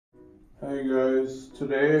Hey guys,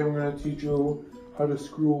 today I'm going to teach you how to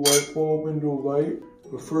screw a light bulb into a light.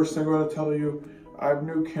 But first I'm going to tell you, I'm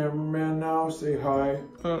new cameraman now. Say hi.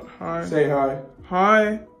 Hi. Say hi.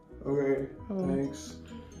 Hi. Okay, hello. Thanks.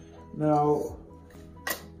 Now,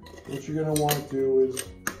 what you're going to want to do is...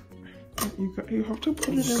 You have to put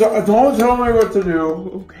it in. Don't tell me what to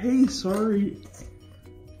do. Okay, sorry.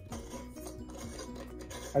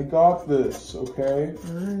 I got this, okay?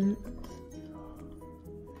 Alright.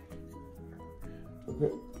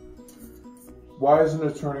 Okay. Why isn't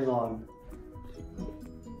it turning on?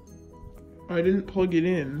 I didn't plug it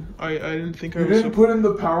in. I didn't think You didn't put in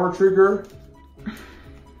the power trigger?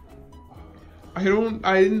 I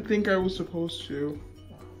didn't think I was supposed to.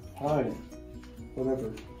 Fine.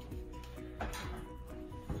 Whatever.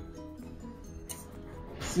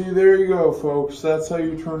 See, there you go, folks. That's how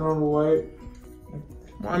you turn on a light.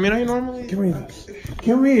 I mean, I normally... Give me this.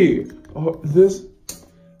 Give me! Oh, this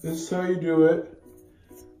is how you do it.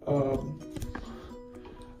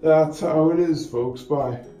 That's how it is, folks.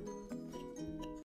 Bye.